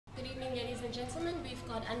evening, ladies and gentlemen. We've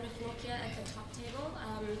got Anrich Nortje at the top table.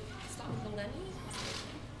 Start with Longani.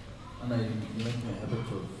 Anna, you make me a habit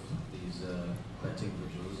of these batting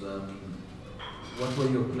visuals. What were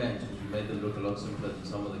your plans? Because you made them look a lot simpler than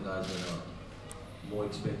some of the guys that are more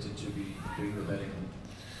expected to be doing the batting.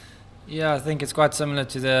 Yeah, I think it's quite similar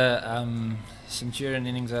to the Centurion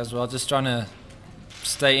innings as well. Just trying to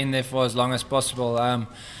stay in there for as long as possible.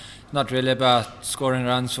 Not really about scoring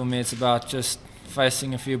runs for me. It's about just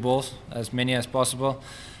facing a few balls, as many as possible.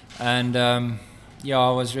 And yeah,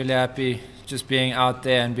 I was really happy just being out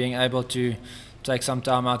there and being able to take some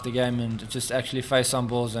time out the game and just actually face some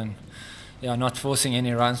balls and yeah, not forcing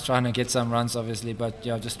any runs, trying to get some runs obviously, but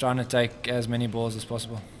yeah, just trying to take as many balls as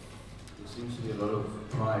possible. There seems to be a lot of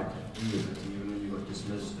pride in you, even when you got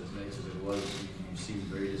dismissed as late as it was, you seemed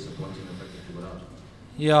very disappointed in the fact that you got out.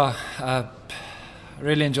 Yeah, I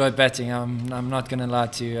really enjoy batting. I'm not going to lie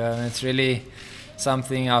to you. It's really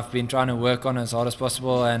something I've been trying to work on as hard as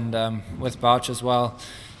possible, and with Bouch as well,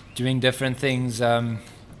 doing different things,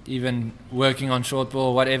 even working on short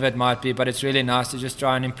ball, whatever it might be. But it's really nice to just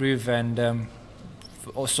try and improve and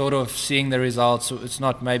or sort of seeing the results. It's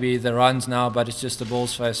not maybe the runs now, but it's just the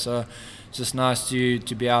balls face. So it's just nice to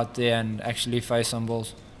be out there and actually face some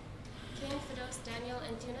balls. Ken, Fidos, Daniel,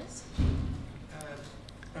 and Tunis.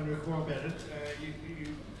 Anrich, well about it.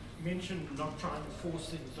 You mentioned not trying to force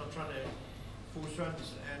things, not trying to force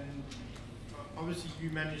runs, and obviously you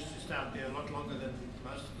managed to stay out there a lot longer than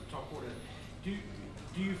most of the top order. Do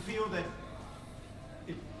you feel that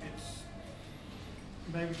it's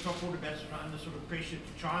maybe top order batsmen are under sort of pressure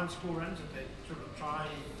to try and score runs, and they sort of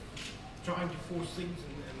trying to force things,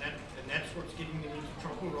 and that's what's getting them into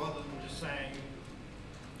trouble, rather than just saying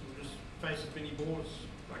we'll just face as many balls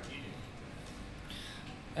like you do?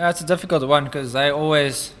 Yeah, it's a difficult one because they've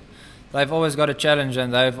always got a challenge,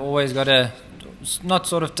 and they've always got to not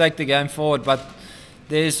sort of take the game forward, but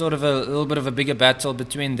there's sort of a little bit of a bigger battle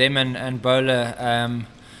between them and bowler,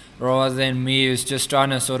 rather than me who's just trying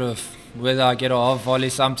to sort of, whether I get a half volley,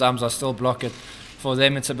 sometimes I still block it. For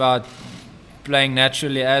them it's about playing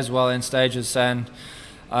naturally as well in stages, and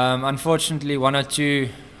unfortunately one or two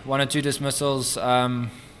dismissals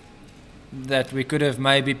that we could have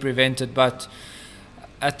maybe prevented, but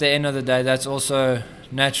at the end of the day that's also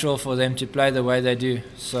natural for them to play the way they do,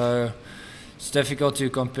 so it's difficult to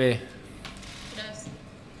compare.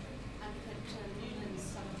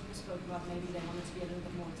 Spoke about maybe they wanted to be a little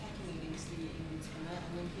bit more attacking against the England spinner,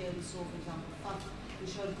 and then here we saw, for example, Funk, who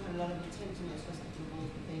showed quite a lot of intent in those first couple of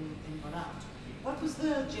balls, but then got out. What was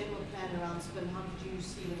the general plan around spin? How did you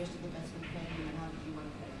see the rest of the batsmen playing, and how did you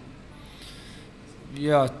want to play?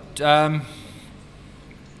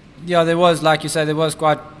 Yeah, there was, like you say, there was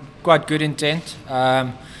quite good intent.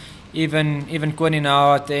 Even Quinny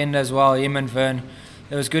now at the end as well, him and Vern,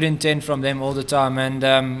 there was good intent from them all the time,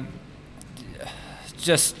 and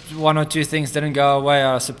just one or two things didn't go away,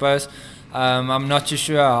 I suppose. I'm not too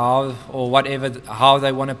sure how or how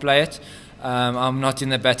they want to play it. I'm not in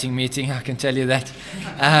the batting meeting, I can tell you that.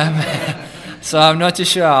 So I'm not too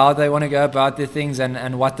sure how they want to go about their things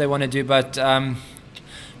and what they want to do, but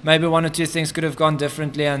maybe one or two things could have gone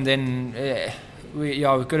differently, and then we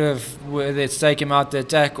could have, whether it's take him out the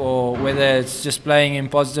attack or whether it's just playing him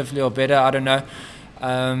positively or better, I don't know.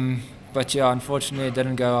 But yeah, unfortunately it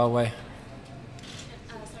didn't go our way.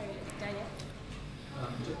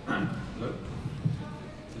 Hello?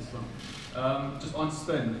 This one. Just on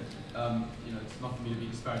spin, it's not for me to be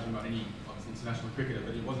disparaging about any obviously international cricketer,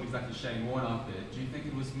 but it wasn't exactly Shane Warne out there. Do you think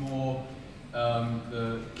it was more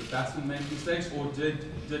the batsman made mistakes, or did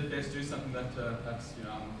Best do something that perhaps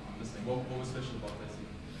I'm missing? What was special about Best?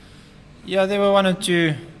 Yeah, there were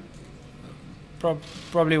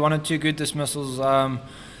probably one or two good dismissals. I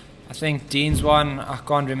think Dean's one, I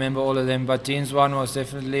can't remember all of them, but Dean's one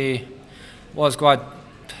was quite.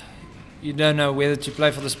 You don't know whether to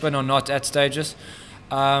play for the spin or not at stages.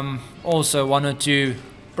 Also, one or two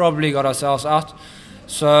probably got ourselves out.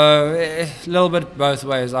 So a little bit both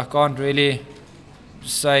ways. I can't really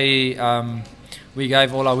say we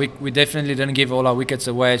gave all our we definitely didn't give all our wickets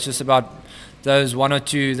away. It's just about those one or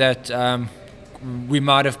two that we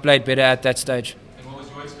might have played better at that stage. And what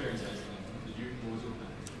was your experience? What was your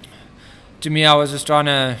plan? To me, I was just trying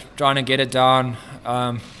to get it down.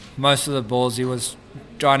 Most of the balls he was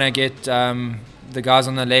trying to get the guys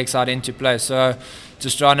on the leg side into play, so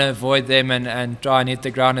just trying to avoid them and try and hit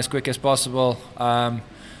the ground as quick as possible,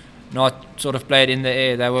 not sort of play it in the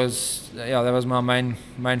air. That was my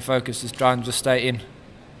main focus, is trying to just stay in. Said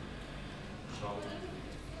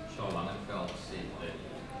that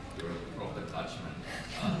you're a proper Dutchman.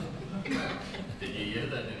 Did you hear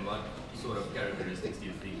that, and what sort of characteristics do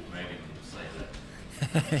you think maybe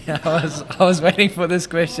Yeah, I was waiting for this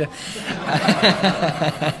question.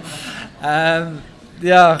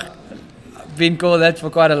 Yeah, been called that for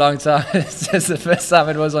quite a long time. It's just the first time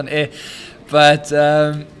it was on air. But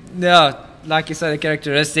yeah, like you say, the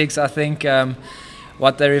characteristics, I think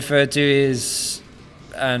what they refer to is,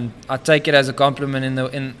 and I take it as a compliment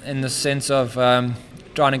in the sense of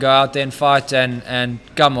trying to go out there and fight and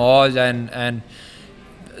come hard and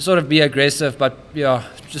sort of be aggressive, but yeah,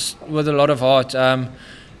 just with a lot of heart. And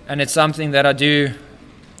it's something that I do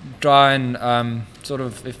try and sort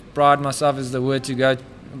of, if pride myself is the word to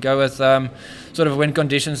go with, sort of when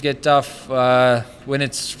conditions get tough, when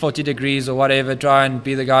it's 40 degrees or whatever, try and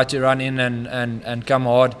be the guy to run in and come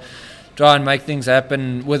hard, try and make things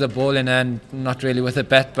happen with a ball in hand, not really with a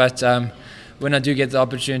bat, but when I do get the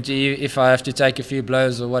opportunity, if I have to take a few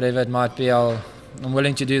blows or whatever it might be, I'm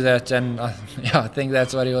willing to do that, and yeah, I think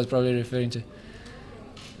that's what he was probably referring to.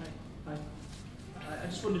 Hi. I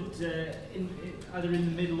just wondered, either in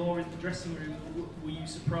the middle or in the dressing room, were you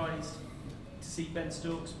surprised to see Ben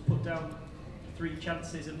Stokes put down 3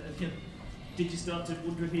 chances, and did you start to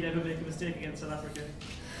wonder if he'd ever make a mistake against South Africa?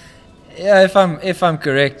 Yeah, if I'm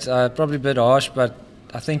correct, probably a bit harsh, but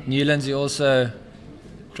I think Newlands he also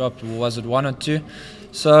dropped, was it 1 or 2?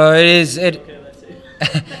 So it is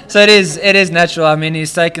so it is natural. I mean,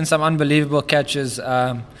 he's taken some unbelievable catches.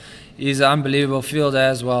 He's an unbelievable fielder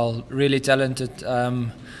as well, really talented.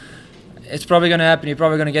 It's probably going to happen. You're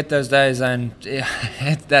probably going to get those days, and yeah,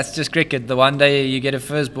 that's just cricket. The one day you get a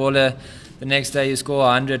first baller, the next day you score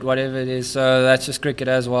 100, whatever it is. So that's just cricket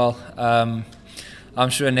as well. I'm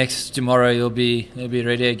sure tomorrow you'll be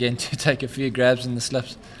ready again to take a few grabs in the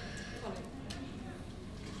slips.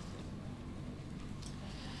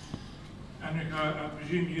 Anrich, I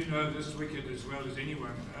presume you know this wicket as well as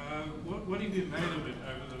anyone. What have you made of it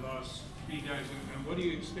over the last 3 days, and what do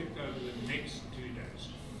you expect over the next 2 days?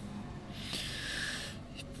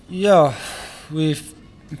 Yeah, we've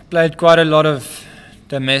played quite a lot of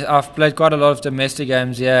I've played quite a lot of domestic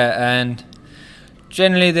games, yeah, and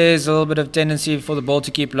generally there's a little bit of tendency for the ball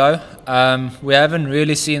to keep low. We haven't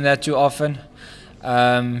really seen that too often.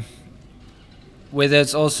 Whether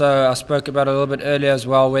it's also, I spoke about a little bit earlier as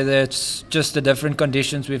well, whether it's just the different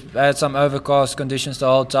conditions. We've had some overcast conditions the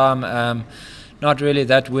whole time, not really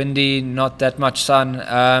that windy, not that much sun,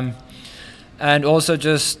 and also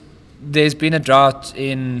just there's been a drought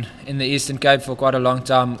in the Eastern Cape for quite a long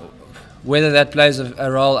time. Whether that plays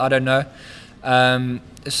a role, I don't know.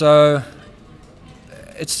 So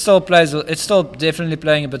it's still definitely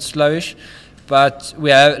playing a bit slowish, but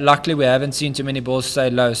luckily we haven't seen too many balls stay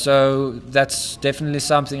low. So that's definitely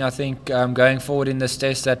something I think going forward in this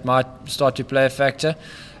test that might start to play a factor.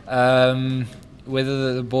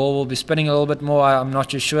 Whether the ball will be spinning a little bit more, I'm not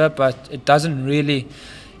too sure, but it doesn't really,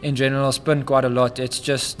 in general, spin quite a lot. It's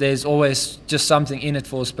just there's always just something in it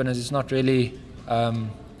for spinners. It's not really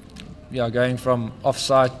going from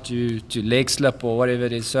offside to leg slip or whatever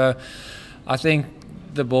it is. So I think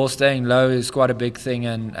the ball staying low is quite a big thing,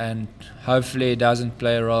 and hopefully it doesn't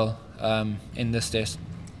play a role in this test.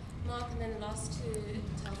 Mark, and then the last two,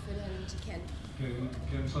 Telford and Ken.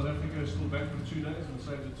 Can South Africa still back for 2 days and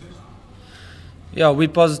save the test? Yeah, we're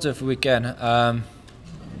positive we can.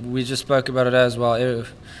 We just spoke about it as well.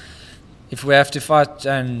 If we have to fight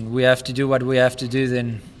and we have to do what we have to do,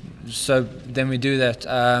 then we do that.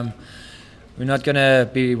 We're not going to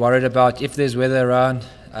be worried about if there's weather around.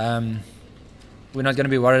 We're not going to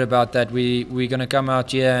be worried about that. We're going to come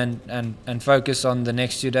out here and focus on the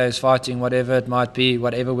next 2 days, fighting whatever it might be,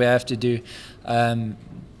 whatever we have to do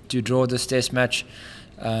to draw this test match.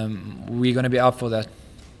 We're going to be up for that.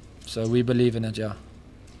 So we believe in it, yeah.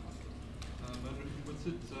 What's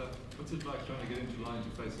it like trying to get into line to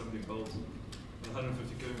face somebody bowls at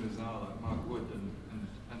 150 kilometers an hour like Mark Wood, and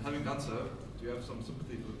having done so, do you have some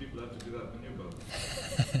sympathy for the people who have to do that when you bowl?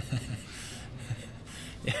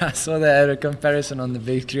 Yeah, I saw that comparison on the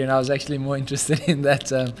big screen. I was actually more interested in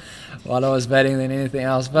that while I was batting than anything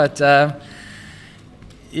else. But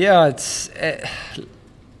yeah, it's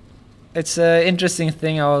an interesting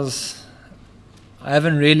thing. I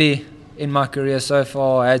haven't really in my career so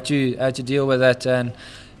far had to deal with that, and it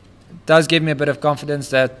does give me a bit of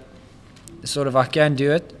confidence that sort of I can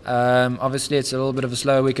do it. Obviously, it's a little bit of a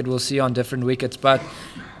slower wicket. We'll see on different wickets, but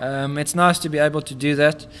it's nice to be able to do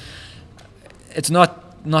that. It's not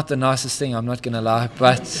the nicest thing, I'm not going to lie,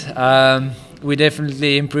 but we're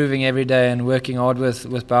definitely improving every day and working hard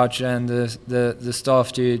with Boucher and the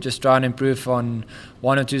staff to just try and improve on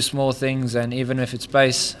 1 or 2 small things, and even if it's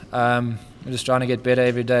pace, we're just trying to get better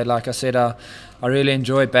every day. Like I said, I really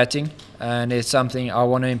enjoy batting, and it's something I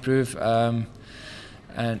want to improve.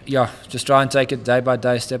 And yeah, just try and take it day by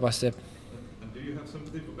day, step by step. And do you have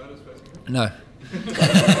sympathy for batters facing him? No.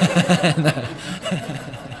 No.